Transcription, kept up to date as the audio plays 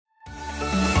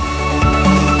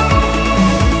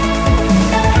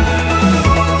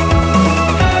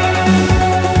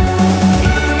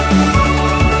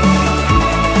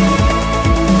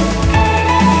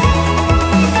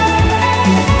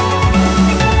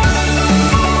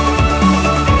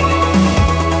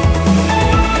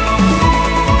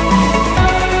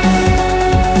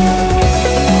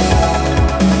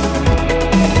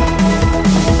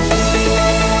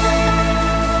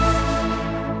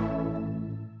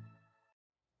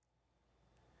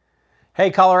Hey,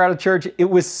 Colorado Church, it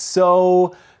was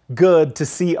so good to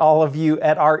see all of you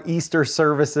at our Easter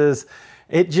services.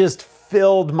 It just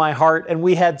filled my heart, and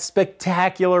we had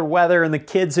spectacular weather, and the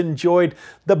kids enjoyed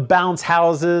the bounce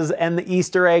houses and the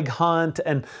Easter egg hunt,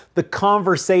 and the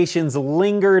conversations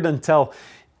lingered until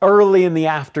early in the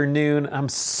afternoon. I'm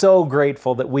so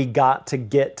grateful that we got to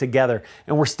get together.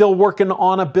 And we're still working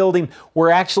on a building.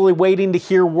 We're actually waiting to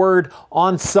hear word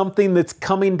on something that's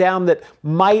coming down that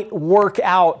might work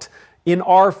out in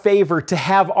our favor to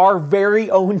have our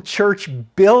very own church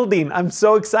building. I'm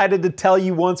so excited to tell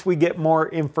you once we get more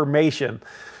information.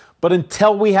 But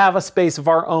until we have a space of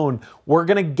our own, we're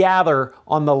going to gather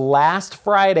on the last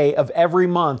Friday of every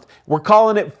month. We're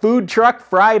calling it Food Truck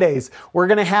Fridays. We're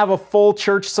going to have a full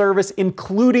church service,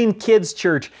 including kids'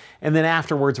 church. And then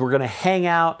afterwards, we're going to hang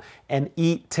out and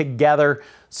eat together.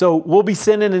 So we'll be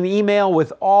sending an email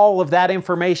with all of that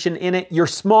information in it. Your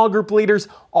small group leaders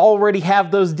already have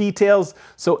those details,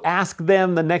 so ask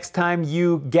them the next time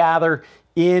you gather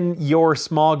in your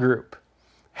small group.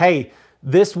 Hey,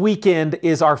 this weekend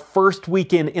is our first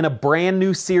weekend in a brand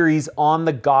new series on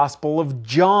the Gospel of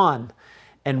John.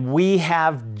 And we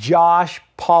have Josh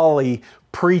Pauley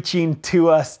preaching to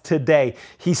us today.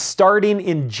 He's starting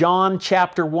in John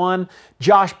chapter 1.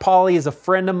 Josh Pauley is a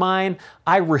friend of mine.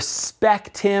 I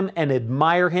respect him and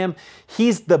admire him.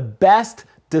 He's the best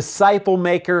disciple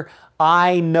maker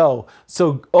I know.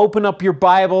 So open up your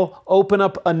Bible, open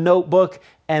up a notebook,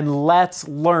 and let's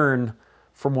learn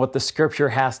from what the Scripture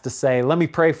has to say. Let me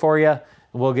pray for you, and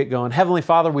we'll get going. Heavenly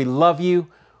Father, we love you.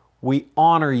 We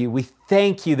honor you. We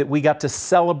thank you that we got to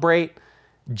celebrate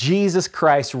Jesus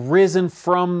Christ risen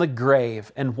from the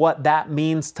grave and what that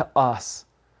means to us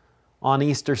on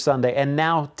Easter Sunday. And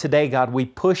now today, God, we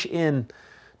push in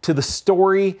to the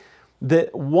story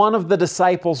that one of the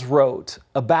disciples wrote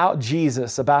about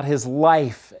Jesus, about his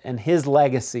life and his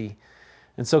legacy.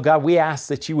 And so, God, we ask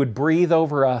that you would breathe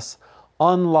over us,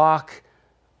 unlock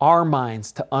our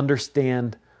minds to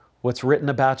understand what's written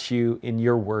about you in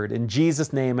your word. In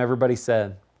Jesus' name, everybody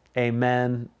said,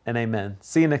 amen and amen.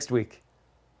 See you next week.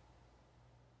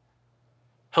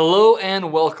 Hello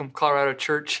and welcome, Colorado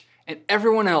Church, and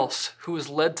everyone else who was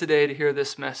led today to hear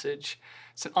this message.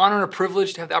 It's an honor and a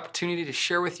privilege to have the opportunity to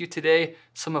share with you today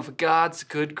some of God's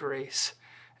good grace.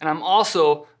 And I'm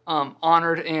also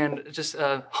honored and just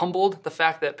humbled the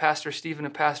fact that Pastor Stephen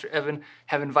and Pastor Evan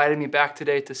have invited me back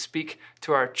today to speak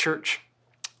to our church.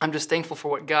 I'm just thankful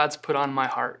for what God's put on my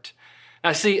heart.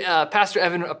 Now, see, Pastor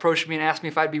Evan approached me and asked me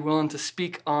if I'd be willing to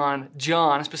speak on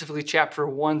John, specifically chapter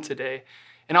 1 today.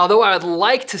 And although I would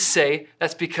like to say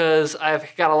that's because I've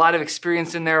got a lot of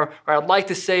experience in there, or I'd like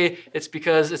to say it's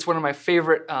because it's one of my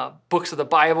favorite books of the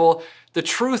Bible, the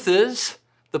truth is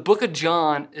the book of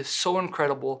John is so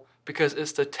incredible because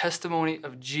it's the testimony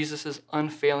of Jesus'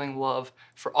 unfailing love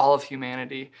for all of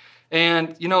humanity.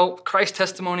 And, you know, Christ's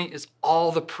testimony is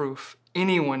all the proof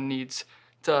anyone needs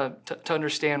to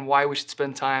understand why we should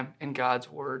spend time in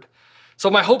God's Word. So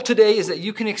my hope today is that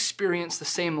you can experience the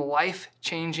same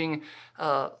life-changing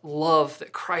love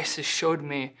that Christ has showed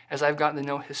me as I've gotten to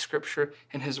know His Scripture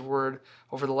and His Word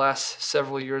over the last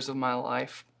several years of my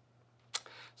life.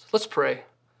 So let's pray.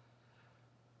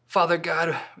 Father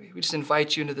God, we just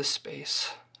invite you into this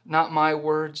space. Not my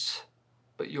words,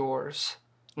 but yours.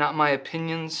 Not my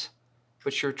opinions,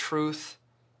 but your truth.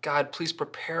 God, please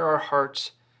prepare our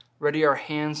hearts, ready our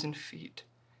hands and feet.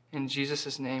 In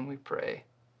Jesus' name we pray.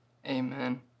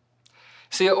 Amen.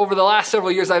 See, over the last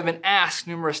several years, I've been asked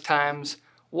numerous times,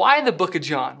 why the book of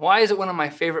John? Why is it one of my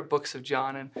favorite books of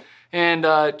John? And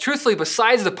truthfully,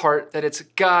 besides the part that it's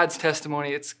God's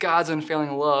testimony, it's God's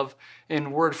unfailing love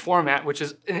in word format, which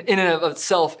is in and of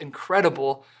itself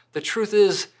incredible, the truth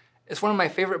is, it's one of my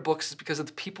favorite books because of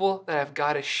the people that I've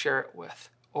got to share it with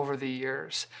over the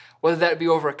years. Whether that be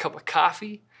over a cup of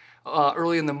coffee,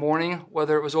 early in the morning,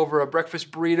 whether it was over a breakfast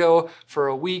burrito for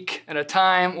a week at a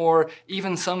time, or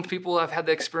even some people I've had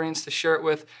the experience to share it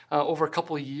with over a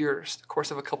couple of years, the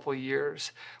course of a couple of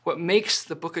years. What makes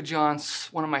the book of John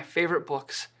one of my favorite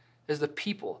books is the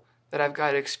people that I've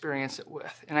got to experience it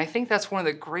with. And I think that's one of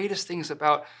the greatest things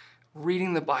about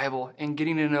reading the Bible and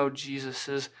getting to know Jesus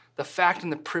is the fact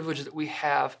and the privilege that we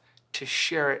have to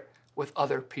share it with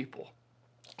other people.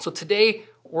 So today,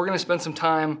 we're going to spend some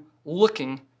time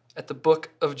looking at the book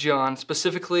of John,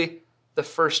 specifically the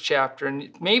first chapter. And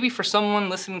maybe for someone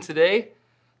listening today,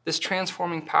 this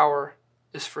transforming power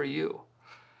is for you.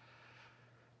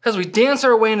 As we dance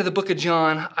our way into the book of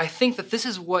John, I think that this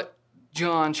is what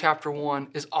John chapter 1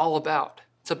 is all about.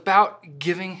 It's about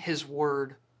giving his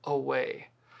word away.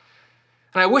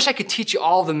 And I wish I could teach you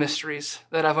all the mysteries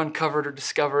that I've uncovered or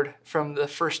discovered from the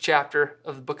first chapter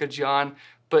of the book of John,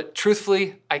 but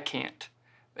truthfully, I can't.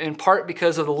 In part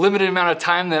because of the limited amount of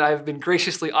time that I've been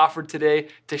graciously offered today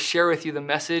to share with you the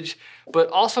message, but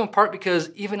also in part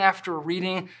because even after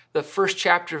reading the first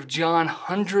chapter of John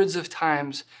hundreds of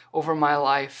times over my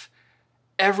life,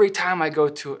 every time I go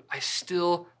to it, I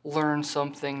still learn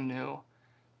something new.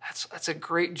 That's a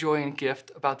great joy and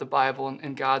gift about the Bible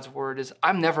and God's Word is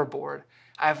I'm never bored.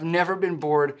 I've never been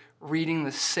bored reading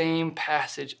the same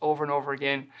passage over and over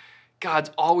again.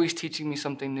 God's always teaching me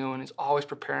something new and is always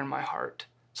preparing my heart.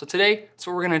 So today, that's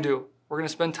what we're going to do. We're going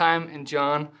to spend time in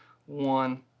John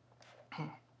 1.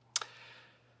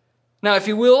 Now, if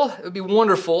you will, it would be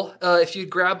wonderful if you'd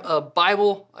grab a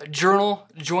Bible, a journal,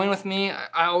 join with me.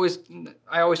 I always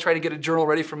try to get a journal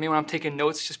ready for me when I'm taking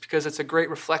notes just because it's a great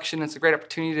reflection. It's a great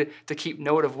opportunity to keep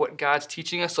note of what God's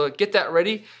teaching us. So get that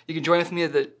ready. You can join with me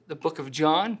at the book of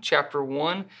John, chapter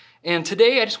 1. And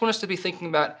today, I just want us to be thinking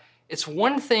about it's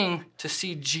one thing to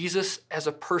see Jesus as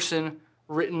a person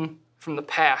written from the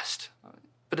past,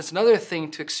 but it's another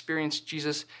thing to experience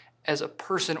Jesus as a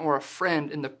person or a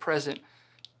friend in the present,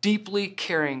 deeply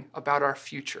caring about our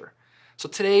future. So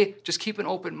today, just keep an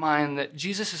open mind that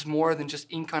Jesus is more than just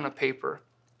ink on a paper.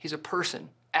 He's a person,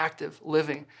 active,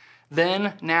 living,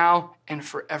 then, now, and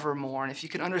forevermore. And if you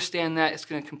can understand that, it's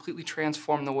going to completely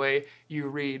transform the way you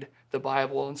read the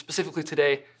Bible, and specifically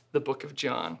today, the book of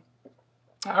John.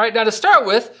 All right, now to start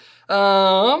with,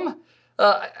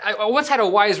 I once had a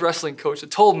wise wrestling coach that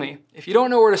told me, if you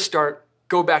don't know where to start,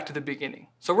 go back to the beginning.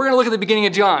 So we're going to look at the beginning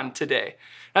of John today.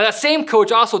 Now that same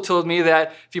coach also told me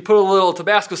that if you put a little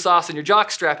Tabasco sauce in your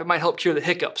jockstrap, it might help cure the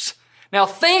hiccups. Now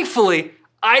thankfully,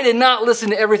 I did not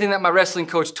listen to everything that my wrestling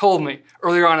coach told me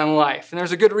earlier on in life, and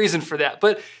there's a good reason for that.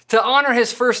 But to honor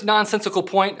his first nonsensical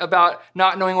point about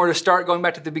not knowing where to start, going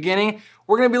back to the beginning,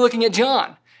 we're going to be looking at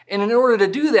John. And in order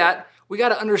to do that, we got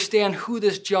to understand who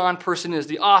this John person is,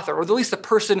 the author, or at least the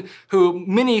person who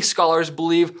many scholars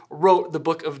believe wrote the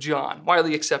book of John,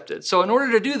 widely accepted. So in order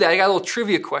to do that, I got a little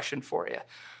trivia question for you.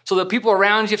 So the people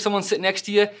around you, if someone sitting next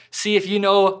to you, see if you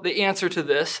know the answer to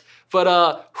this.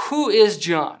 But who is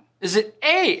John? Is it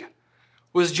A,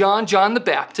 was John the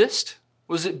Baptist?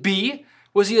 Was it B,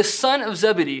 was he a son of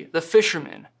Zebedee, the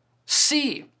fisherman?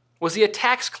 C, was he a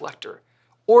tax collector?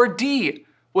 Or D,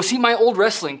 was he my old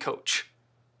wrestling coach?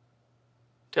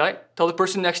 Tell the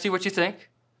person next to you what you think.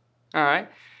 All right.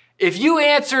 If you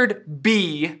answered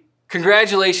B,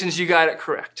 congratulations, you got it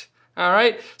correct. All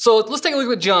right. So let's take a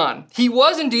look at John. He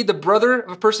was indeed the brother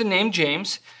of a person named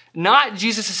James, not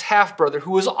Jesus' half-brother,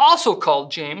 who was also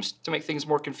called James, to make things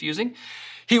more confusing.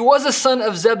 He was a son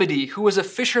of Zebedee, who was a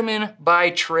fisherman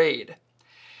by trade.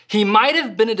 He might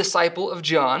have been a disciple of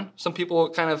John. Some people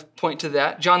kind of point to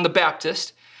that, John the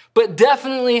Baptist, but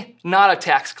definitely not a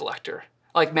tax collector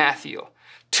like Matthew.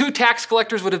 2 tax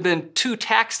collectors would have been too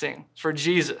taxing for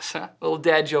Jesus. Huh? Little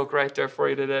dad joke right there for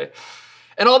you today.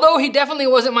 And although he definitely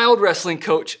wasn't my old wrestling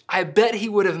coach, I bet he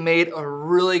would have made a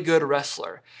really good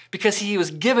wrestler because he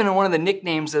was given one of the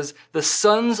nicknames as the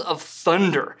Sons of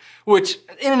Thunder, which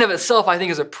in and of itself I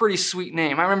think is a pretty sweet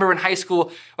name. I remember in high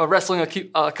school wrestling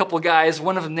a couple of guys.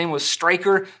 One of them name was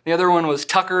Stryker, the other one was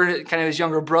Tucker, kind of his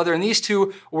younger brother, and these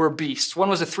two were beasts. One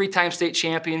was a 3-time state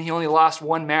champion. He only lost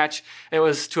 1 match. It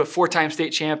was to a 4-time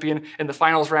state champion in the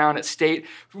finals round at state.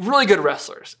 Really good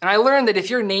wrestlers. And I learned that if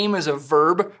your name is a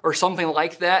verb or something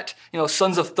like that,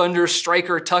 Sons of Thunder,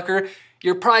 Stryker, Tucker,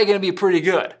 you're probably going to be pretty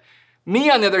good.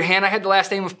 Me, on the other hand, I had the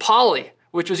last name of Polly,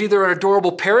 which was either an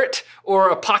adorable parrot or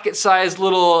a pocket-sized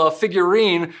little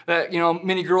figurine that,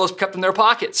 many girls kept in their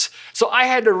pockets. So I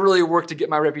had to really work to get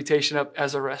my reputation up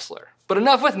as a wrestler. But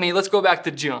enough with me, let's go back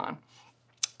to John.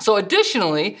 So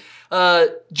additionally,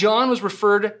 John was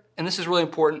referred, and this is really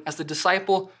important, as the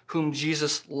disciple whom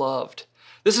Jesus loved.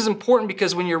 This is important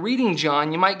because when you're reading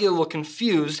John, you might get a little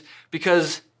confused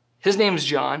because his name's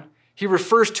John. He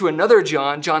refers to another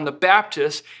John, John the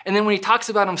Baptist, and then when he talks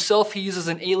about himself, he uses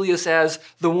an alias as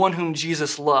the one whom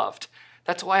Jesus loved.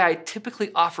 That's why I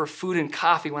typically offer food and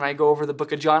coffee when I go over the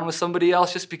book of John with somebody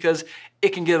else, just because it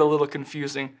can get a little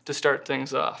confusing to start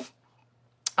things off.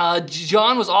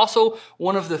 John was also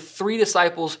one of the 3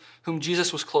 disciples whom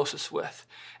Jesus was closest with.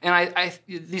 And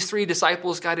these 3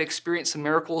 disciples got to experience some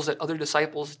miracles that other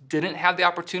disciples didn't have the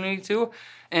opportunity to.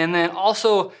 And then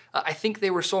also, I think they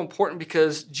were so important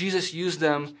because Jesus used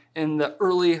them in the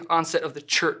early onset of the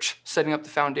church, setting up the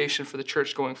foundation for the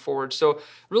church going forward. So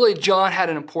really, John had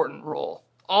an important role.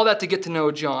 all that to get to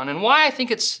know John. And why I think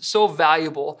it's so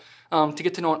valuable to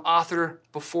get to know an author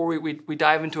before we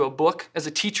dive into a book. As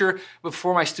a teacher,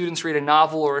 before my students read a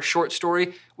novel or a short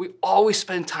story, we always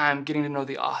spend time getting to know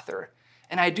the author.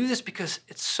 And I do this because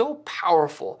it's so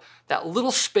powerful, that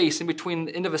little space in between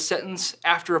the end of a sentence,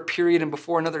 after a period, and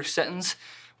before another sentence,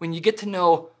 when you get to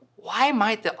know why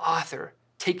might the author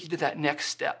take you to that next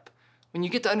step. When you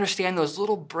get to understand those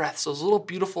little breaths, those little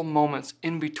beautiful moments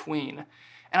in between.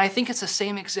 And I think it's the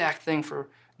same exact thing for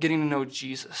getting to know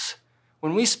Jesus.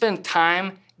 When we spend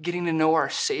time getting to know our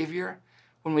Savior,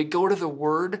 when we go to the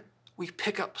Word, we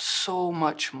pick up so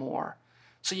much more.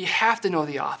 So you have to know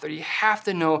the author. You have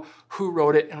to know who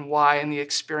wrote it and why and the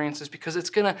experiences, because it's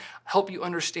going to help you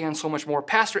understand so much more.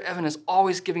 Pastor Evan is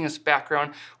always giving us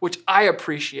background, which I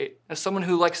appreciate. As someone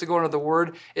who likes to go into the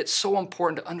Word, it's so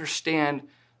important to understand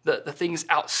the things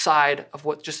outside of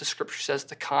what just the Scripture says,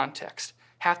 the context.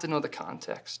 Have to know the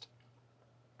context.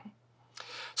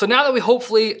 So now that we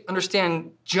hopefully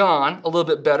understand John a little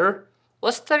bit better,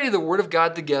 let's study the Word of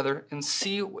God together and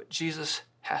see what Jesus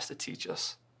has to teach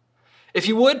us. If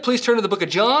you would, please turn to the book of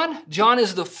John. John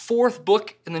is the 4th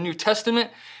book in the New Testament,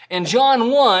 and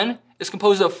John 1 is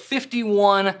composed of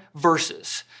 51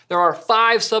 verses. There are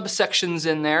 5 subsections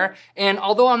in there, and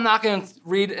although I'm not going to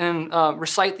read and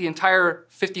recite the entire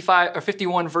 55 or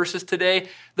 51 verses today,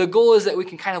 the goal is that we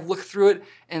can kind of look through it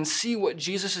and see what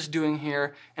Jesus is doing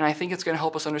here, and I think it's going to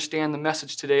help us understand the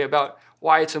message today about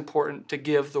why it's important to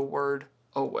give the word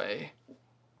away.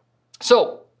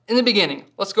 So, in the beginning,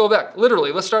 let's go back.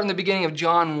 Literally, let's start in the beginning of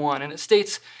John 1. And it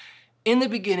states, "In the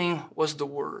beginning was the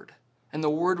Word, and the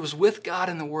Word was with God,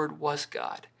 and the Word was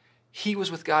God. He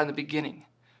was with God in the beginning.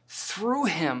 Through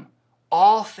him,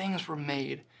 all things were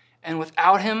made, and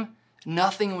without him,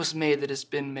 nothing was made that has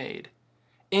been made.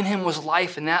 In him was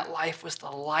life, and that life was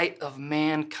the light of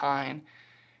mankind.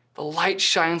 The light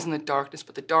shines in the darkness,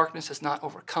 but the darkness has not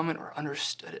overcome it or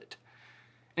understood it."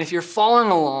 And if you're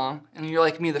following along, and you're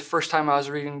like me the first time I was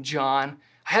reading John,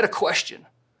 I had a question.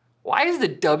 Why is the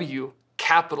W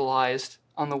capitalized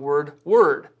on the word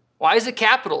word? Why is it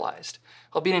capitalized?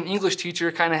 Well, being an English teacher,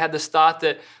 kind of had this thought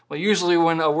that, well, usually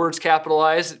when a word's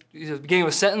capitalized, either the beginning of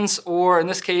a sentence, or in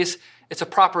this case, it's a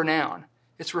proper noun.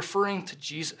 It's referring to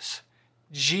Jesus.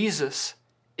 Jesus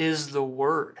is the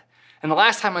Word. And the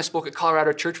last time I spoke at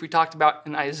Colorado Church, we talked about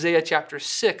in Isaiah chapter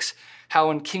 6, how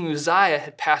when King Uzziah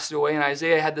had passed away and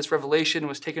Isaiah had this revelation and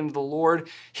was taken to the Lord,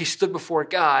 he stood before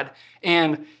God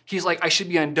and he's like, I should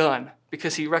be undone,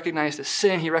 because he recognized his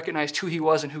sin, he recognized who he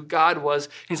was and who God was.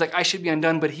 And he's like, I should be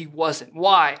undone, but he wasn't.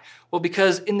 Why? Well,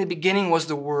 because in the beginning was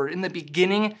the Word. In the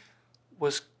beginning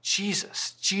was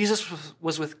Jesus. Jesus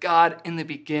was with God in the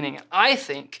beginning. I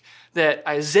think that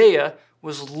Isaiah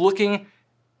was looking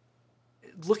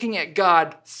at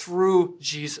God through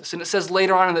Jesus. And it says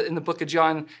later on in the book of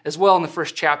John as well, in the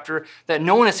 1st chapter, that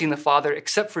no one has seen the Father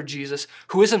except for Jesus,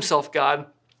 who is himself God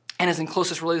and is in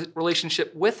closest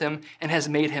relationship with him and has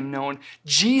made him known.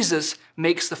 Jesus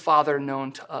makes the Father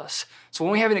known to us. So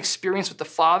when we have an experience with the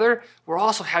Father, we're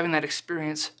also having that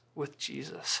experience with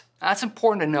Jesus. Now, that's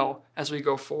important to know as we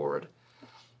go forward.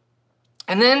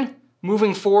 And then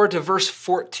moving forward to verse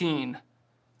 14,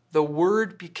 the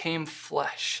Word became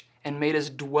flesh and made his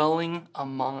dwelling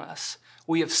among us.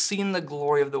 We have seen the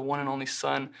glory of the one and only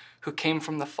Son who came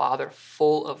from the Father,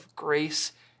 full of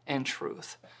grace and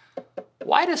truth.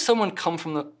 Why would someone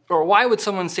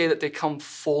say that they come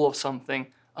full of something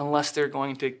unless they're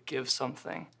going to give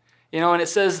something? And it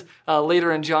says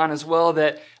later in John as well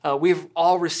that we've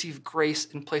all received grace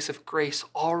in place of grace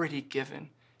already given.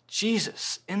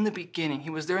 Jesus, in the beginning, he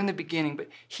was there in the beginning, but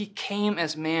he came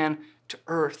as man to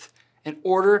earth in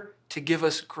order to give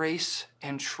us grace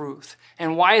and truth.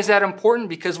 And why is that important?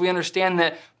 Because we understand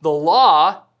that the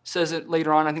law, says it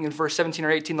later on, I think in verse 17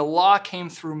 or 18, the law came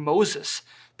through Moses,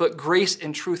 but grace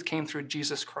and truth came through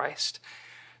Jesus Christ.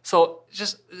 So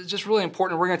it's just really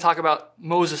important. We're going to talk about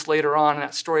Moses later on in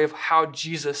that story of how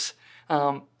Jesus,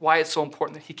 why it's so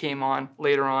important that he came on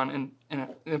later on in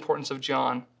the importance of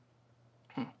John.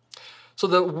 So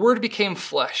the Word became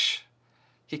flesh.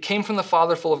 He came from the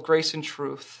Father full of grace and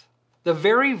truth. The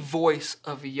very voice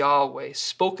of Yahweh,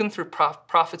 spoken through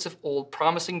prophets of old,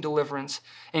 promising deliverance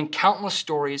and countless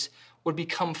stories, would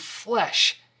become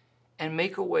flesh and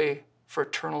make a way for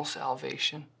eternal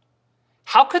salvation.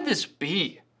 How could this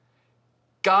be?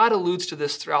 God alludes to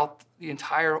this throughout the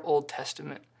entire Old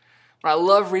Testament. What I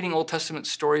love reading Old Testament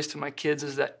stories to my kids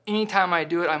is that anytime I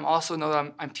do it, I'm also know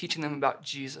that I'm teaching them about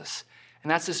Jesus. And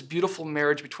that's this beautiful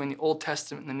marriage between the Old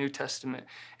Testament and the New Testament.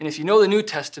 And if you know the New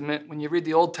Testament, when you read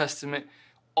the Old Testament,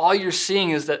 all you're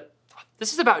seeing is that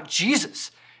this is about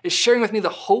Jesus. It's sharing with me the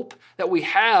hope that we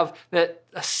have that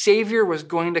a Savior was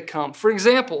going to come. For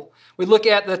example, we look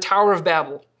at the Tower of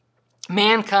Babel.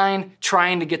 Mankind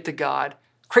trying to get to God.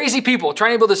 Crazy people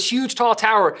trying to build this huge tall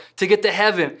tower to get to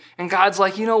heaven. And God's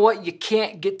like, you know what? You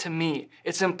can't get to me.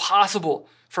 It's impossible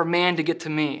for man to get to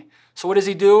me. So what does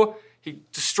he do? He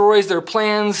destroys their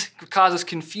plans, causes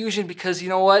confusion because you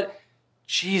know what?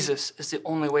 Jesus is the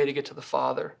only way to get to the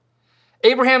Father.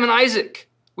 Abraham and Isaac,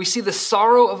 we see the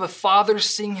sorrow of a father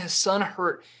seeing his son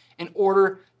hurt in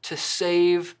order to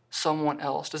save someone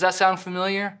else. Does that sound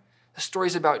familiar? The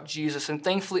story's about Jesus, and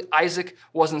thankfully Isaac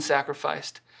wasn't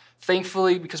sacrificed.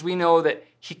 Thankfully, because we know that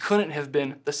he couldn't have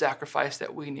been the sacrifice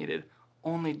that we needed.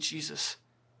 Only Jesus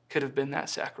could have been that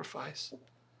sacrifice.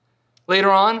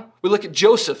 Later on, we look at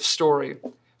Joseph's story,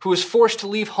 who was forced to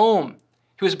leave home.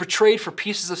 He was betrayed for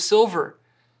pieces of silver.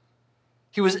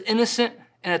 He was innocent,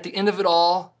 and at the end of it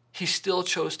all, he still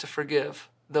chose to forgive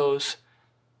those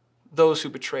who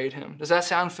betrayed him. Does that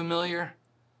sound familiar?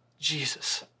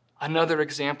 Jesus. Another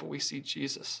example, we see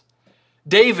Jesus.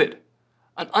 David,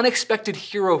 an unexpected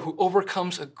hero who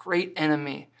overcomes a great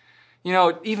enemy. You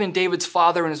know, even David's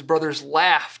father and his brothers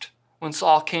laughed when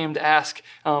Saul came to ask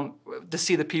to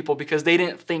see the people because they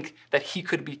didn't think that he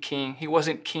could be king. He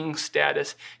wasn't king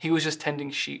status. He was just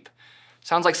tending sheep.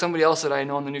 Sounds like somebody else that I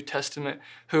know in the New Testament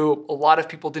who a lot of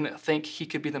people didn't think he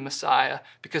could be the Messiah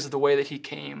because of the way that he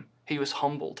came. He was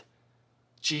humbled.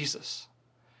 Jesus.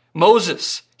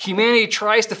 Moses. Humanity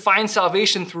tries to find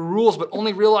salvation through rules, but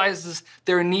only realizes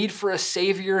their need for a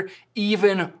Savior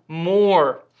even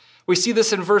more. We see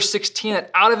this in verse 16,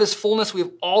 that out of his fullness we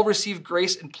have all received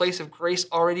grace in place of grace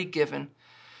already given.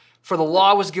 For the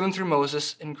law was given through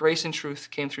Moses, and grace and truth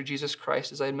came through Jesus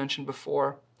Christ, as I had mentioned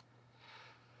before.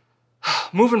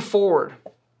 Moving forward,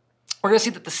 we're going to see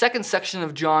that the second section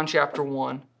of John chapter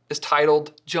 1 is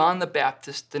titled, John the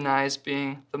Baptist Denies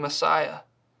Being the Messiah.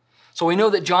 So we know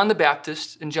that John the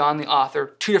Baptist and John the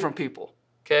author, two different people,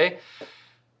 okay?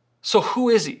 So who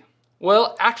is he?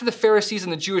 Well, after the Pharisees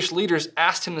and the Jewish leaders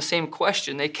asked him the same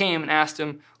question, they came and asked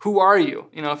him, who are you?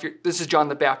 You know, this is John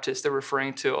the Baptist they're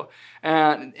referring to.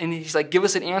 And he's like, give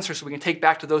us an answer so we can take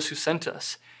back to those who sent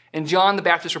us. And John the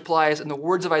Baptist replies in the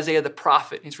words of Isaiah the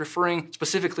prophet. He's referring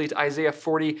specifically to Isaiah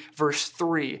 40, verse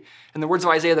 3. In the words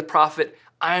of Isaiah the prophet,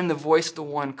 I am the voice of the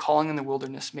one calling in the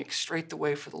wilderness, make straight the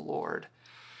way for the Lord.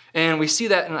 And we see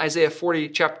that in Isaiah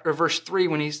 40, verse 3,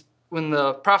 when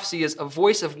the prophecy is a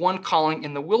voice of one calling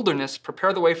in the wilderness,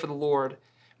 prepare the way for the Lord,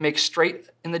 make straight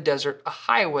in the desert a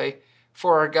highway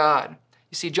for our God.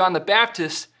 You see, John the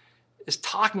Baptist is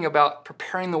talking about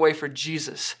preparing the way for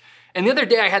Jesus. And the other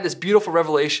day I had this beautiful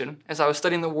revelation as I was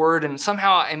studying the Word, and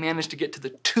somehow I managed to get to the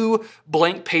 2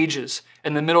 blank pages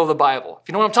in the middle of the Bible. If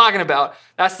you know what I'm talking about,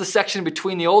 that's the section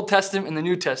between the Old Testament and the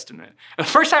New Testament. And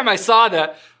the first time I saw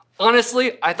that,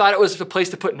 honestly, I thought it was a place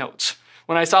to put notes.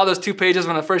 When I saw those 2 pages,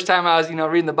 when the first time I was,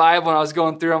 reading the Bible and I was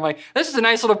going through, I'm like, this is a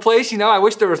nice little place, I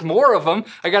wish there was more of them.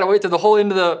 I got to wait to the whole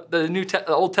end of the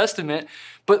Old Testament.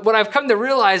 But what I've come to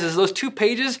realize is those 2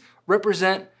 pages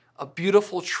represent a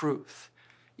beautiful truth.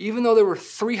 Even though there were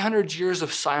 300 years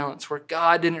of silence where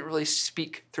God didn't really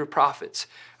speak through prophets,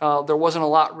 there wasn't a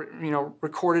lot,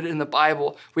 recorded in the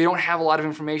Bible. We don't have a lot of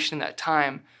information in that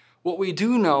time. What we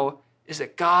do know is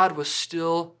that God was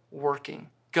still working.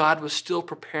 God was still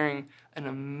preparing an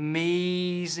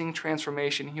amazing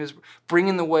transformation. He was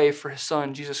bringing the way for his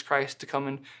son, Jesus Christ, to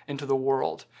come into the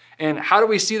world. And how do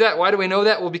we see that? Why do we know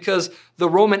that? Well, because the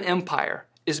Roman Empire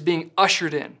is being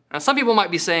ushered in. Now, some people might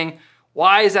be saying,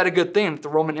 why is that a good thing that the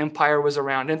Roman Empire was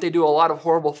around? Didn't they do a lot of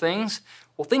horrible things?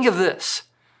 Well, think of this.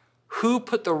 Who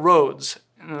put the roads,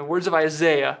 in the words of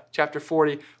Isaiah chapter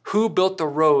 40, who built the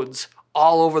roads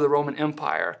all over the Roman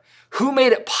Empire? Who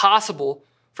made it possible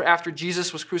for after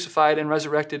Jesus was crucified and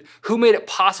resurrected, who made it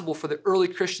possible for the early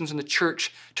Christians in the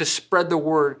church to spread the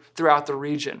word throughout the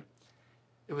region?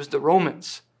 It was the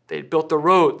Romans. They built the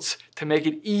roads to make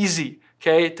it easy,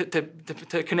 okay,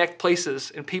 to connect places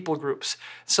and people groups.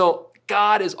 So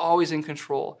God is always in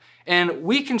control. And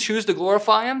we can choose to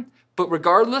glorify him, but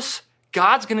regardless,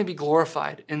 God's going to be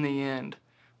glorified in the end.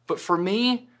 But for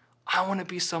me, I want to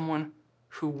be someone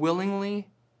who willingly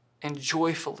and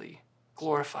joyfully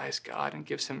glorifies God and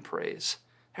gives him praise.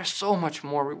 There's so much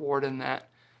more reward in that.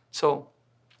 So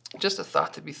just a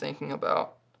thought to be thinking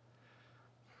about.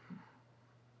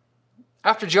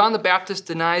 After John the Baptist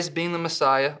denies being the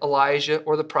Messiah, Elijah,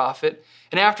 or the prophet,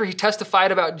 and after he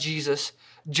testified about Jesus,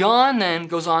 John then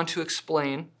goes on to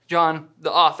explain, John,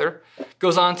 the author,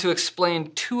 goes on to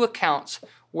explain 2 accounts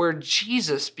where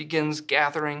Jesus begins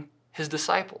gathering his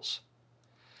disciples.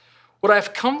 What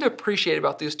I've come to appreciate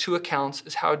about these 2 accounts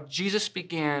is how Jesus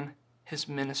began his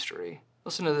ministry.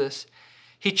 Listen to this.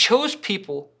 He chose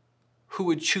people who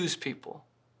would choose people.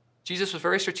 Jesus was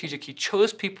very strategic. He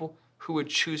chose people who would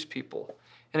choose people.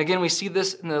 And again, we see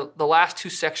this in the last two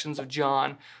sections of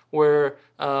John, where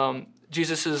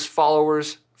Jesus's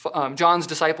followers, John's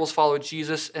disciples followed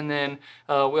Jesus, and then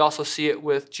we also see it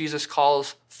with Jesus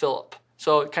calls Philip.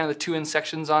 So kind of the two end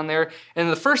sections on there. And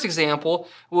the first example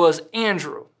was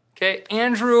Andrew. Okay,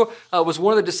 Andrew was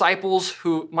one of the disciples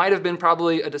who might have been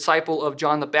probably a disciple of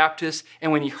John the Baptist.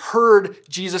 And when he heard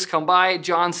Jesus come by,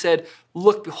 John said,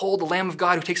 "Look, behold, the Lamb of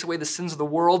God who takes away the sins of the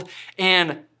world."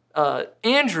 And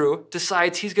Andrew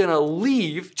decides he's going to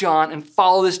leave John and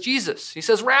follow this Jesus. He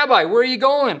says, "Rabbi, where are you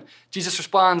going?" Jesus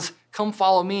responds, "Come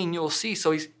follow me and you'll see."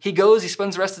 So he goes, he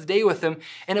spends the rest of the day with him.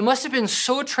 And it must have been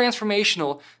so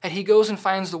transformational that he goes and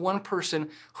finds the one person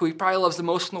who he probably loves the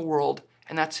most in the world,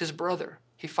 and that's his brother.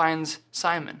 He finds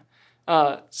Simon.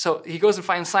 So he goes and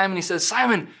finds Simon. He says,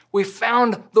 "Simon, we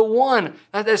found the one.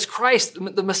 That is Christ,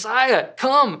 the Messiah.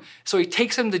 Come." So he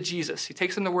takes him to Jesus. He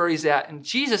takes him to where he's at. And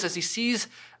Jesus, as he sees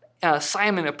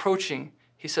Simon approaching,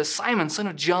 he says, "Simon, son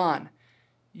of John,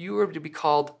 you are to be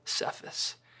called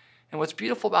Cephas." And what's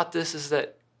beautiful about this is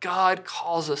that God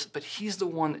calls us, but he's the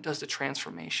one that does the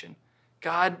transformation.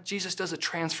 Jesus does a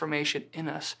transformation in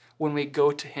us when we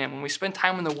go to him. When we spend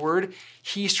time in the Word,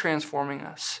 he's transforming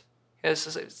us.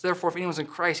 Therefore, if anyone's in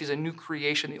Christ, he's a new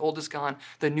creation. The old is gone,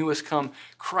 the new has come.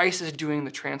 Christ is doing the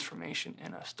transformation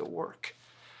in us, the work.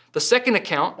 The second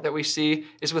account that we see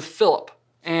is with Philip.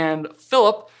 And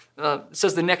Philip, it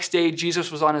says the next day Jesus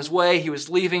was on his way. He was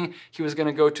leaving. He was going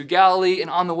to go to Galilee.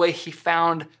 And on the way, he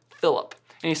found Philip.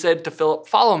 And he said to Philip,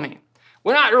 "Follow me."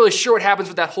 We're not really sure what happens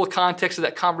with that whole context of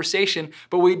that conversation,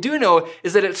 but what we do know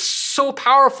is that it's so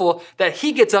powerful that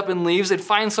he gets up and leaves and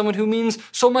finds someone who means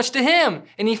so much to him.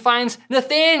 And he finds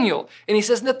Nathanael. And he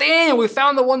says, "Nathanael, we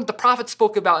found the one that the prophet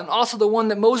spoke about, and also the one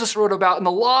that Moses wrote about in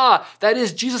the law. That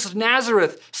is Jesus of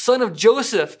Nazareth, son of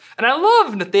Joseph." And I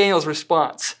love Nathanael's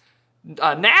response.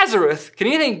 Nazareth, can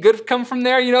anything good come from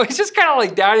there? You know, he's just kind of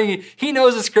like doubting. He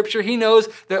knows the scripture. He knows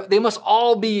that they must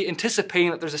all be anticipating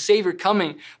that there's a Savior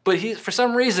coming. But for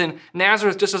some reason,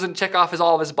 Nazareth just doesn't check off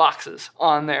all of his boxes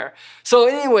on there. So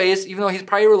anyways, even though he's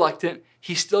probably reluctant,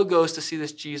 he still goes to see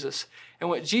this Jesus. And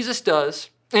what Jesus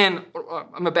does, and I'm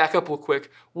going to back up real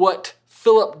quick, what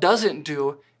Philip doesn't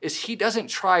do is he doesn't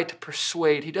try to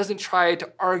persuade. He doesn't try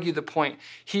to argue the point.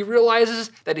 He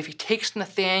realizes that if he takes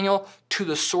Nathanael to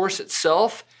the source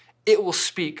itself, it will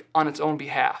speak on its own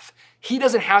behalf. He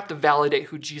doesn't have to validate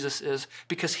who Jesus is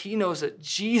because he knows that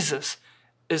Jesus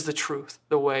is the truth,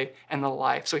 the way, and the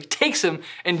life. So he takes him,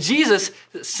 and Jesus,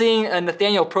 seeing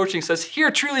Nathanael approaching, says, "Here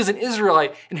truly is an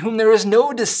Israelite in whom there is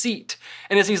no deceit."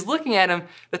 And as he's looking at him,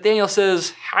 Nathanael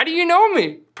says, "How do you know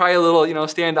me?" Probably a little,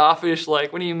 standoffish,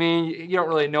 like, "What do you mean? You don't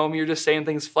really know me. You're just saying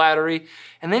things flattery."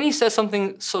 And then he says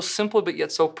something so simple but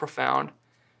yet so profound.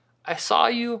 "I saw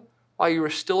you while you were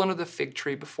still under the fig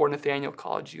tree before Nathanael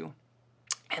called you."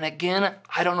 And again,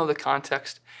 I don't know the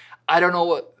context. I don't know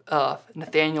what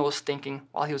Nathanael was thinking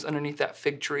while he was underneath that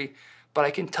fig tree, but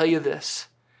I can tell you this.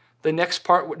 The next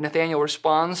part, what Nathanael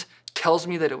responds, tells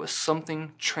me that it was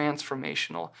something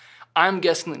transformational. I'm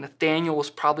guessing that Nathanael was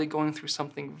probably going through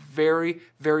something very,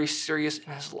 very serious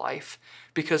in his life,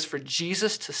 because for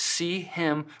Jesus to see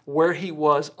him where he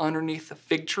was underneath the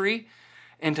fig tree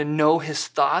and to know his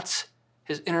thoughts,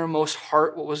 his innermost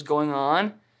heart, what was going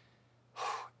on,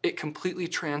 it completely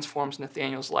transforms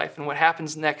Nathanael's life. And what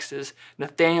happens next is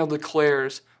Nathanael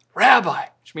declares, "Rabbi,"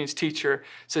 which means teacher,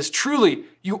 says, "Truly,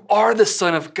 you are the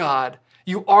Son of God.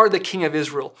 You are the King of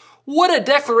Israel." What a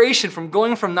declaration from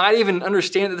going from not even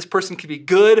understanding that this person could be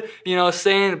good,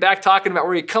 saying, back talking about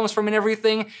where he comes from and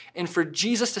everything. And for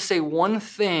Jesus to say one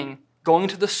thing, going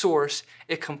to the source,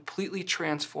 it completely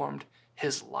transformed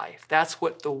his life. That's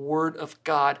what the Word of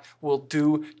God will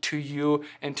do to you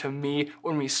and to me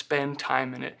when we spend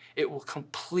time in it. It will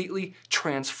completely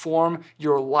transform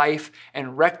your life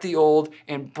and wreck the old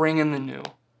and bring in the new.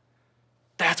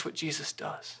 That's what Jesus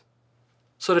does.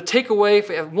 So to take away, if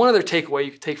we have one other takeaway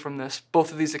you could take from this,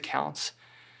 both of these accounts,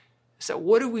 is that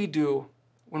what do we do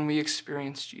when we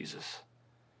experience Jesus?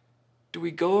 Do we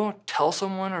go tell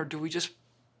someone, or do we just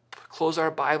close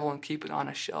our Bible and keep it on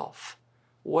a shelf?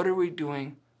 What are we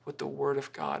doing with the Word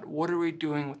of God? What are we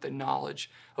doing with the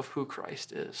knowledge of who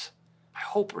Christ is? I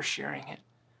hope we're sharing it.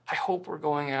 I hope we're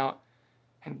going out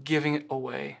and giving it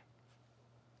away.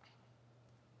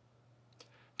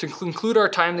 To conclude our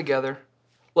time together,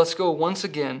 let's go once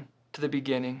again to the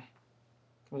beginning.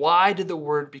 Why did the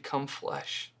Word become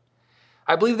flesh?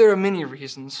 I believe there are many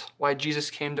reasons why Jesus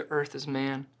came to earth as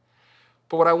man.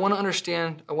 But what I want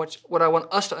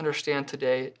us to understand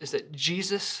today is that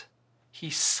Jesus, he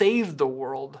saved the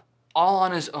world all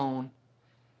on his own,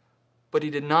 but he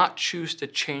did not choose to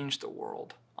change the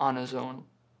world on his own.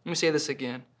 Let me say this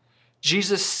again.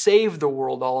 Jesus saved the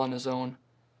world all on his own,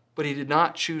 but he did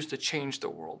not choose to change the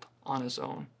world on his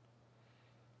own.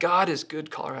 God is good,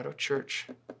 Colorado Church.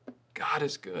 God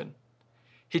is good.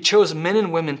 He chose men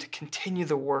and women to continue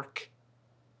the work.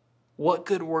 What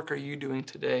good work are you doing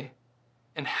today?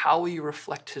 And how will you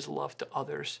reflect his love to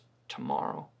others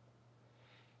tomorrow?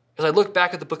 As I look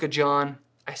back at the book of John,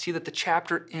 I see that the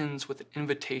chapter ends with an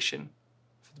invitation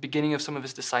for the beginning of some of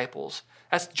his disciples.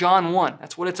 That's John 1.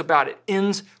 That's what it's about. It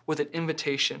ends with an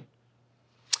invitation.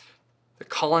 The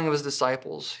calling of his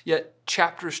disciples. Yet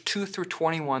chapters 2 through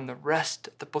 21, the rest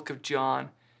of the book of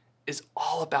John, is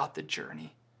all about the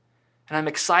journey. And I'm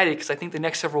excited because I think the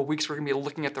next several weeks we're going to be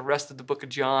looking at the rest of the book of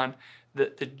John,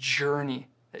 the journey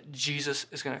that Jesus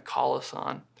is going to call us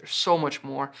on. There's so much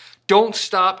more. Don't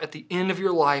stop at the end of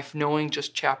your life knowing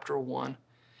just chapter 1.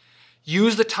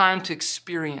 Use the time to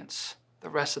experience the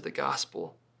rest of the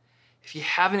gospel. If you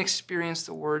haven't experienced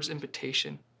the word's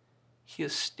invitation, he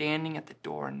is standing at the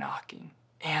door knocking.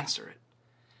 Answer it.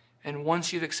 And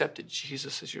once you've accepted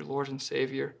Jesus as your Lord and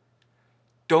Savior,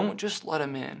 don't just let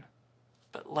him in,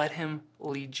 but let him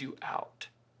lead you out.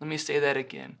 Let me say that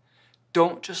again.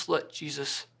 Don't just let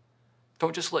Jesus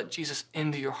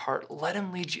into your heart. Let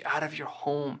him lead you out of your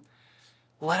home.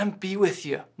 Let him be with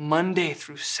you Monday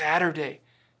through Saturday,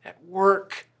 at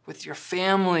work, with your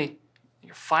family,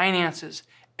 your finances.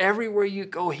 Everywhere you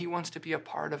go, he wants to be a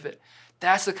part of it.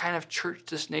 That's the kind of church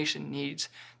this nation needs.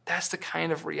 That's the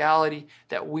kind of reality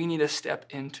that we need to step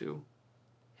into.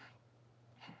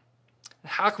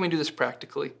 How can we do this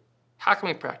practically? How can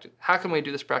we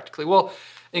do this practically? Well,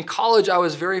 in college, I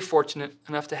was very fortunate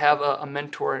enough to have a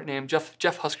mentor named Jeff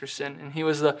Huskerson, and he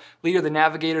was the leader of the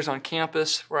Navigators on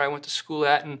campus where I went to school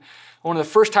at. And one of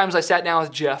the first times I sat down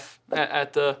with Jeff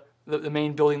at the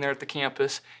main building there at the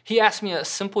campus, he asked me a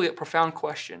simple yet profound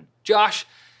question. Josh,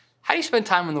 how do you spend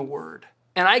time in the Word?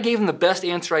 And I gave him the best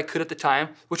answer I could at the time,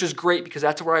 which was great because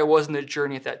that's where I was in the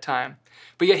journey at that time.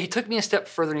 But yet he took me a step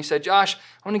further and he said, Josh,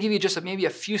 I want to give you just maybe a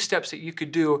few steps that you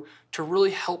could do to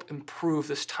really help improve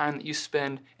this time that you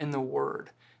spend in the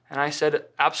Word. And I said,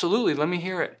 absolutely, let me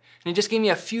hear it. And he just gave me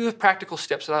a few practical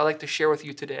steps that I'd like to share with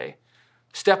you today.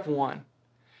 Step 1,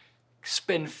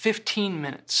 spend 15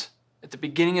 minutes at the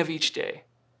beginning of each day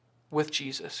with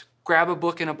Jesus. Grab a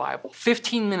book and a Bible.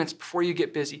 15 minutes before you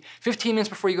get busy. 15 minutes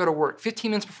before you go to work. 15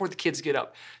 minutes before the kids get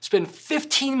up. Spend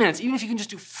 15 minutes, even if you can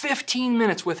just do 15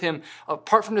 minutes with him,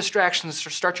 apart from distractions, to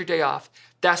start your day off.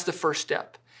 That's the first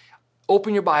step.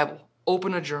 Open your Bible.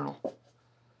 Open a journal.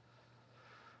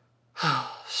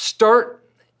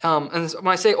 And when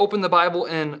I say open the Bible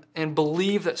and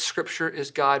believe that Scripture is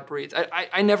God-breathed,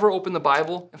 I never open the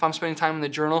Bible if I'm spending time in the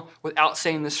journal without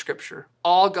saying this Scripture.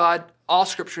 All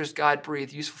Scripture is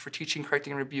God-breathed, useful for teaching,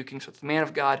 correcting, and rebuking, so that the man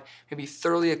of God may be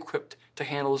thoroughly equipped to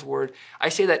handle his word. I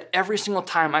say that every single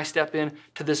time I step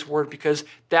into this word because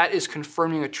that is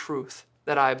confirming a truth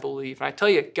that I believe. And I tell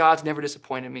you, God's never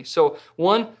disappointed me. So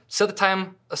 1, set the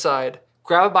time aside,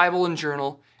 grab a Bible and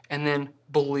journal, and then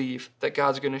believe that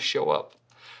God's going to show up.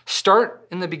 Start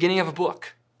in the beginning of a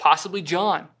book, possibly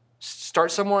John. Start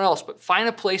somewhere else, but find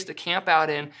a place to camp out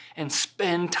in and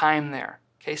spend time there.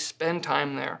 Okay, spend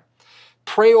time there.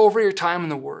 Pray over your time in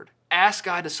the Word. Ask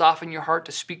God to soften your heart,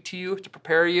 to speak to you, to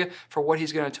prepare you for what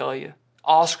he's going to tell you.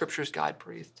 All Scripture is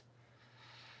God-breathed.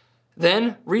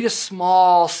 Then read a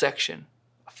small section,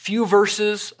 a few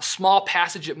verses, a small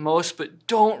passage at most, but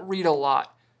don't read a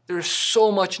lot. There's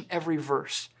so much in every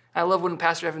verse. I love when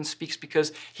Pastor Evan speaks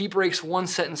because he breaks one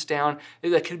sentence down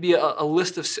that could be a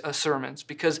list of sermons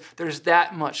because there's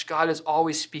that much. God is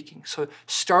always speaking. So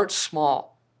start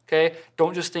small, okay?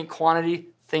 Don't just think quantity,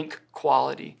 think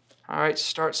quality. All right,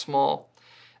 start small.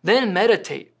 Then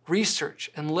meditate, research,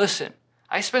 and listen.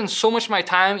 I spend so much of my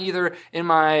time either in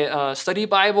my study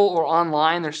Bible or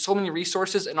online. There's so many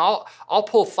resources, and I'll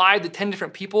pull 5 to 10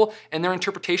 different people and their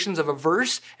interpretations of a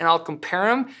verse, and I'll compare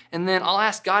them, and then I'll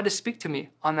ask God to speak to me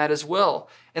on that as well.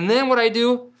 And then what I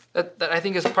do that I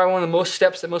think is probably one of the most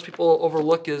steps that most people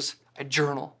overlook is I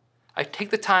journal. I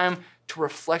take the time to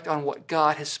reflect on what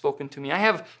God has spoken to me. I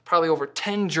have probably over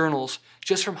 10 journals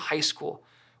just from high school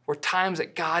where times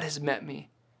that God has met me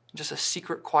in just a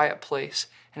secret, quiet place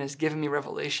and has given me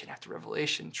revelation after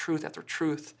revelation, truth after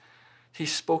truth.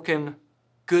 He's spoken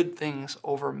good things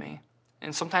over me.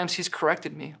 And sometimes he's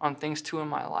corrected me on things too in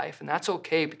my life. And that's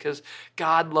okay because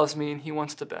God loves me and he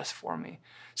wants the best for me.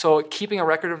 So keeping a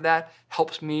record of that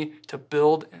helps me to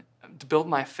build to build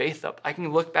my faith up. I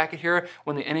can look back at here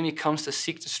when the enemy comes to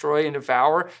seek, destroy, and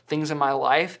devour things in my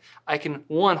life. I can,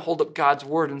 one, hold up God's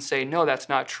word and say, no, that's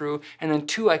not true. And then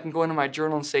two, I can go into my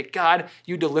journal and say, God,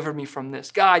 you delivered me from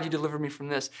this. God, you delivered me from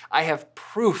this. I have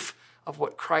proof of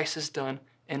what Christ has done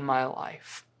in my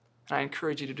life. And I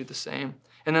encourage you to do the same.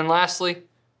 And then lastly,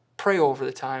 pray over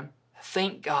the time.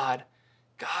 Thank God.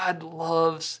 God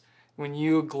loves when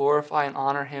you glorify and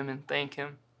honor him and thank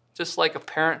him. Just like a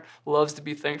parent loves to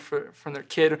be thankful from their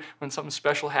kid when something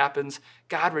special happens,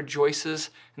 God rejoices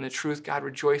in the truth. God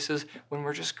rejoices when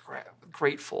we're just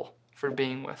grateful for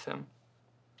being with him.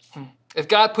 If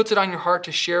God puts it on your heart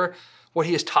to share what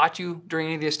he has taught you during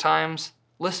any of these times,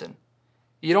 listen.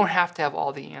 You don't have to have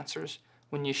all the answers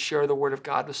when you share the word of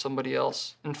God with somebody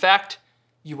else. In fact,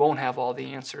 you won't have all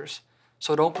the answers,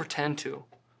 so don't pretend to.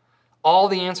 All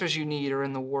the answers you need are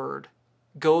in the word.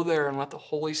 Go there and let the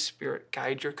Holy Spirit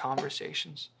guide your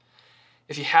conversations.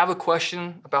 If you have a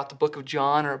question about the book of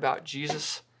John or about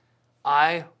Jesus,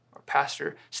 I, or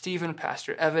Pastor Stephen,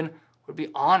 Pastor Evan, would be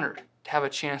honored to have a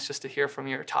chance just to hear from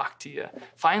you or talk to you.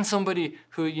 Find somebody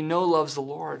who you know loves the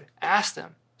Lord. Ask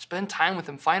them. Spend time with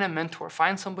them. Find a mentor.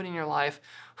 Find somebody in your life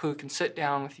who can sit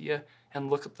down with you and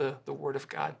look at the Word of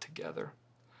God together.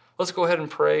 Let's go ahead and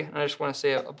pray. And I just want to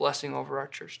say a blessing over our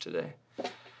church today.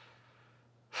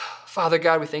 Father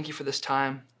God, we thank you for this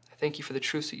time. I thank you for the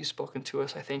truths that you've spoken to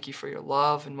us. I thank you for your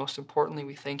love. And most importantly,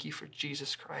 we thank you for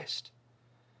Jesus Christ.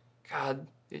 God,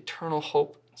 the eternal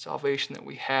hope and salvation that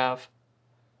we have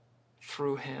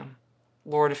through him.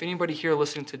 Lord, if anybody here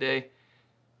listening today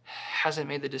hasn't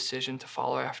made the decision to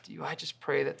follow after you, I just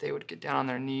pray that they would get down on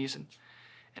their knees and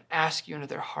ask you into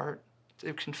their heart. They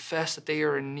would confess that they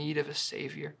are in need of a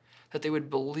Savior, that they would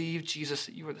believe, Jesus,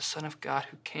 that you are the Son of God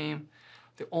who came,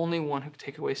 the only one who could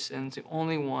take away sins, the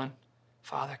only one,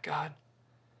 Father God.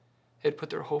 They'd put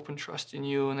their hope and trust in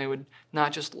you, and they would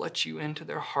not just let you into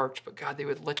their hearts, but God, they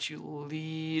would let you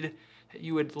lead, that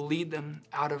you would lead them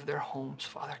out of their homes,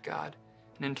 Father God,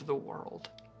 and into the world.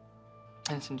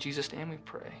 And it's in Jesus' name we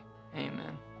pray.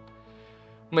 Amen.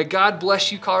 May God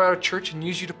bless you, Colorado Church, and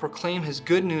use you to proclaim his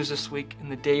good news this week in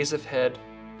the days ahead.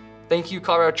 Thank you,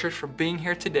 Colorado Church, for being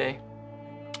here today.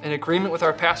 In agreement with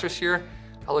our pastors here,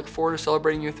 I look forward to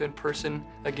celebrating you with you in person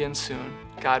again soon.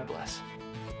 God bless.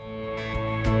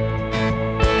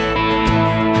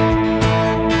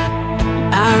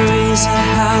 I raise a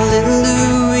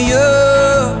hallelujah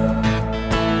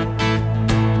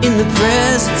in the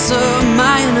presence of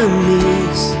my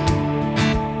enemies.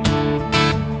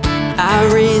 I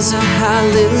raise a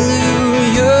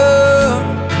hallelujah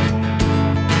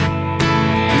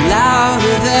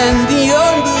louder than the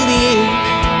unbelief.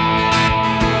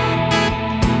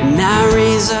 And I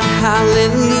raise a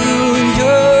hallelujah.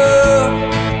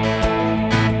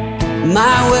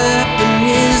 My weapon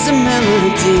is a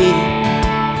melody.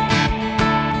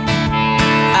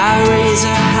 I raise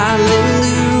a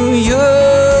hallelujah.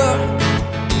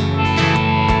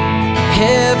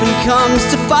 Heaven comes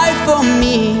to fight for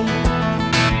me.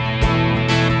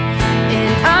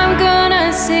 And I'm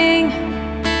gonna sing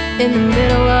in the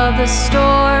middle of the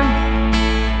storm,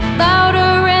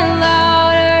 louder and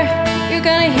louder. You're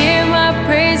gonna hear my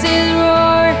praises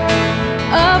roar.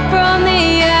 Up from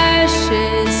the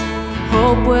ashes,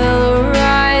 hope will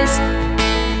arise.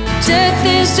 Death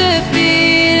is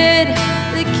defeated,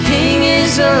 the King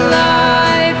is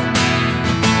alive.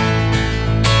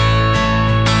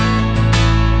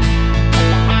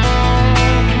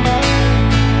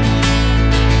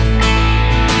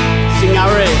 Sing, I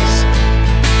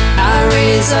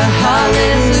raise a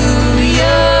hallelujah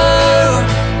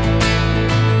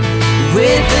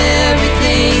with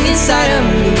everything inside of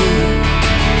me.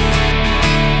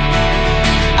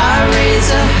 I raise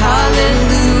a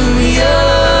hallelujah.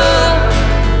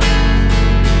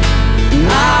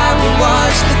 I will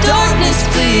watch the darkness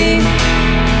flee.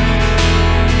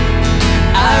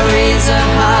 I raise a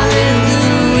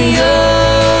hallelujah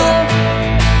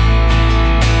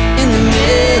in the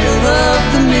middle of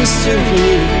the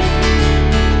mystery.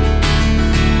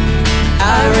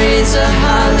 I raise a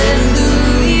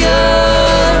hallelujah.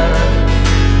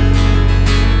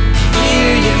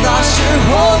 Fear, you've lost your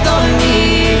hold on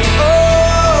me.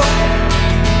 Oh,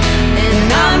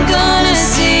 and I'm gonna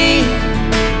sing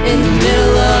in the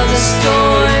middle of the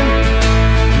storm,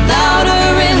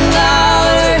 louder and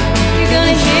louder. You're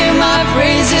gonna hear my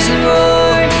praises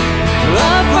roar.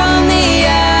 Up from the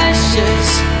ashes,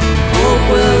 hope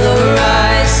will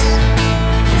arise.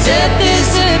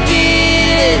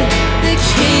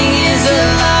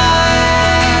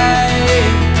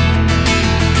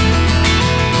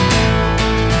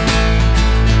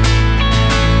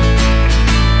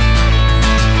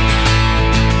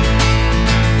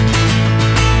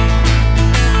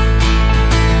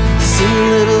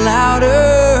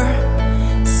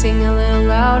 Sing a little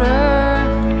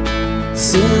louder.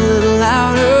 Sing a little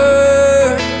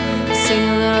louder. Sing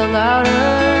a little louder.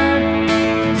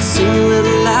 Sing a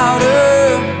little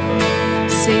louder.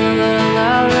 Sing a little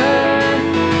louder.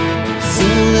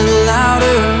 Sing a little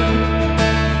louder.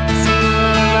 Sing a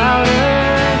little louder.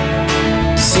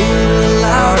 Sing a little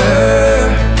louder.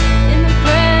 In the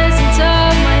presence of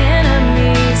my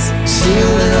enemies. Sing a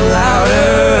little louder.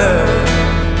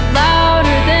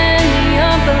 Louder than the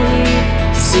unbelief.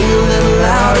 Sing a little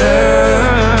louder.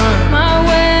 My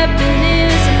weapon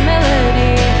is a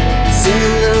melody. Sing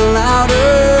a little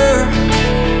louder.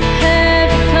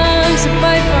 Heaven comes to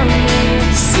fight for me.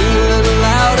 Sing a little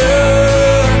louder.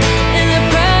 In the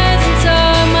presence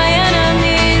of my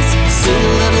enemies. Sing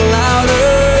a little louder.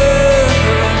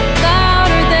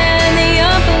 Louder than the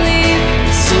unbelief.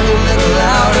 Sing a little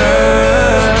louder.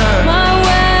 My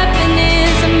weapon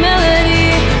is a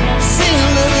melody. Sing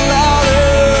a little louder.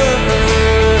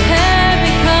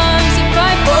 Heaven comes to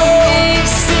fight for me.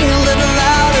 Sing a little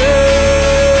louder.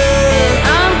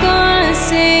 I'm gonna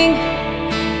sing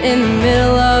in the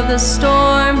middle of the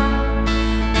storm.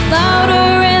 Louder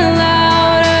and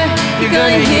louder, you're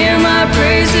gonna hear my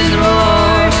praises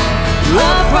roar.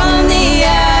 Up from the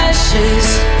ashes,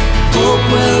 hope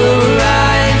will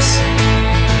arise.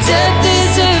 Death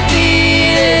is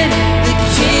defeated, the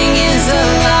King is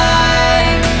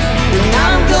alive. And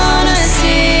I'm gonna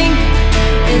sing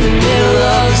in the middle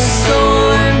of the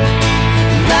storm.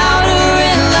 Louder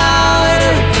and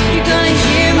louder, you're gonna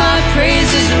hear my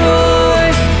praises roar.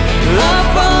 Up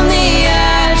from the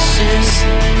ashes,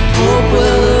 hope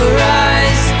will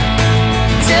arise.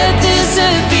 Death is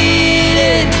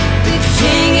defeated, the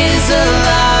King is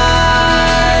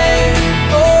alive.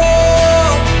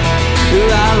 Oh,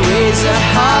 I raise a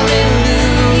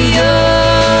hallelujah.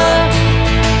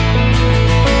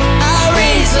 I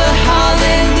raise a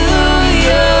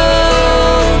hallelujah.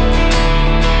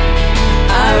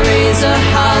 I raise a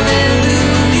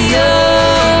hallelujah.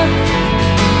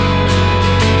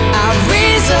 I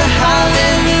raise a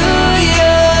hallelujah.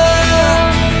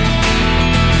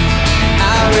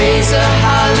 I raise a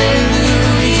hallelujah.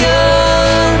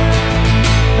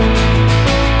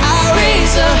 I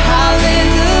raise a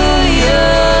hallelujah.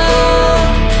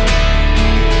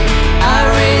 I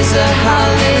raise a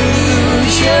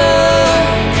hallelujah.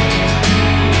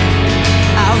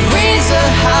 I raise a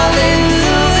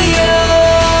hallelujah.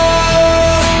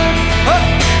 Oh.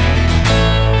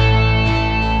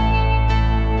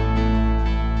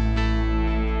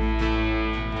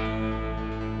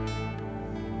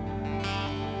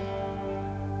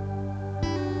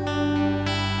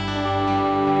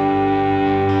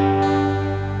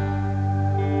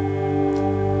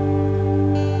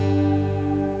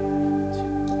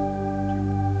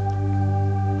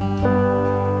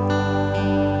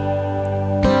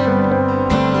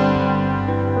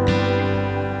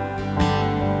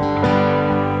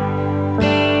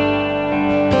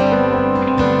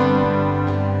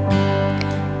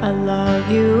 I love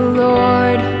you,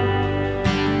 Lord.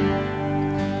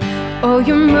 Oh,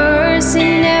 your mercy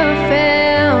never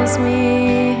fails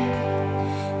me.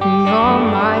 In all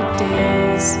my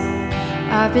days,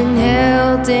 I've been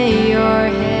held in your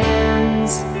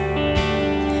hands.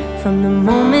 From the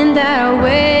moment that I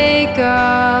wake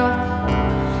up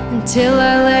until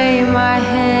I lay my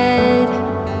head,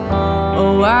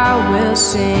 oh, I will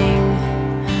sing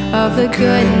of the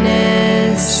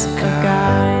goodness of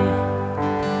God.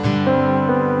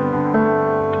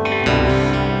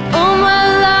 All my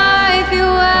life you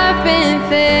have been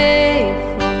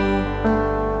faithful.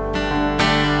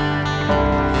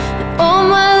 All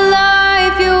my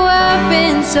life you have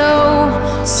been so,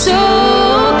 so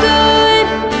good.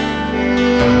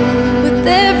 With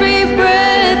every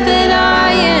breath that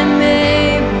I am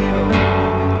able,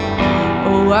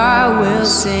 oh, I will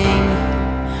sing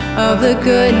of the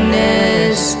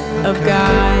goodness of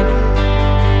God.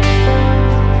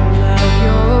 Love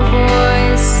your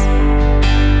voice.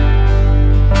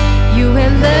 You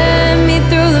have led me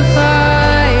through the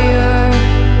fire,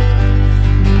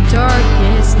 the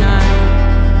darkest night.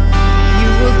 You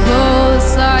were close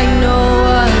like no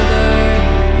other.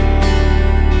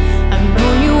 I've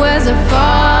known you as a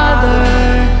father.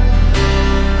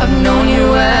 I've known you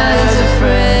as a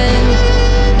friend.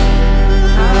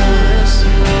 I will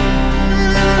sing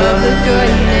of the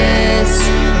goodness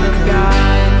of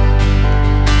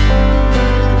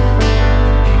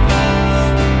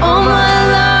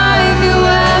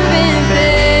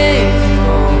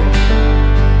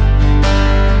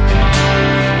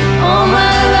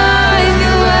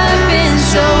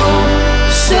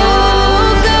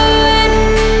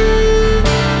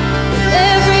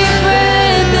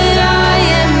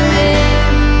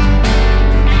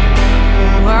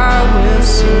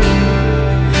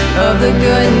the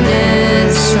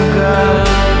goodness of God.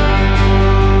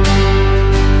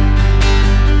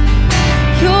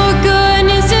 Your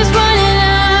goodness is running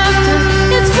after,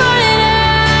 it's running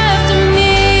after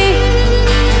me.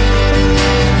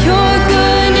 Your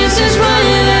goodness is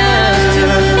running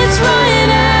after, it's running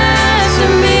after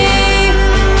me.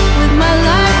 With my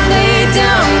life laid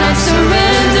down, I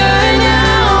surrender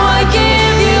now, I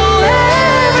give you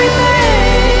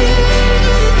everything.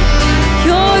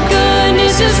 Your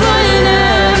goodness is running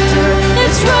after,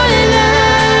 it's running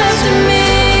after me.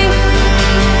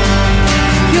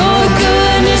 Your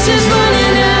goodness is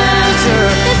running after,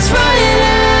 it's running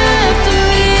after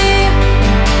me.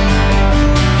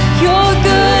 Your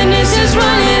goodness is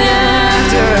running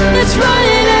after, it's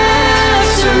running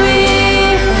after me.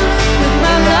 With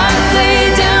my life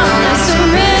laid down, I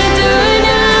surrender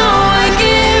now, I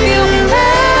give you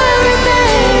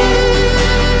everything.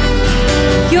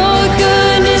 Your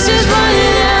goodness is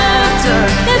running after,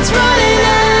 it's running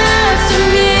after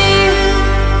me.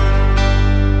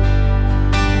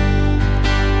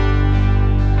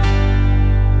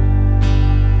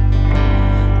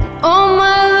 All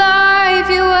my life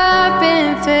you have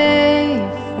been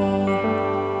faithful.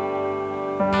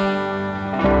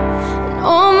 And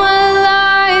all my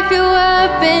life you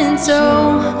have been so,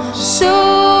 so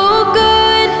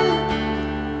good.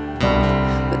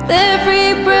 With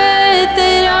every breath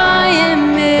that I am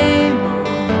able,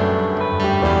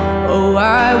 oh,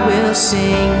 I will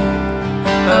sing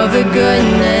of the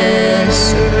goodness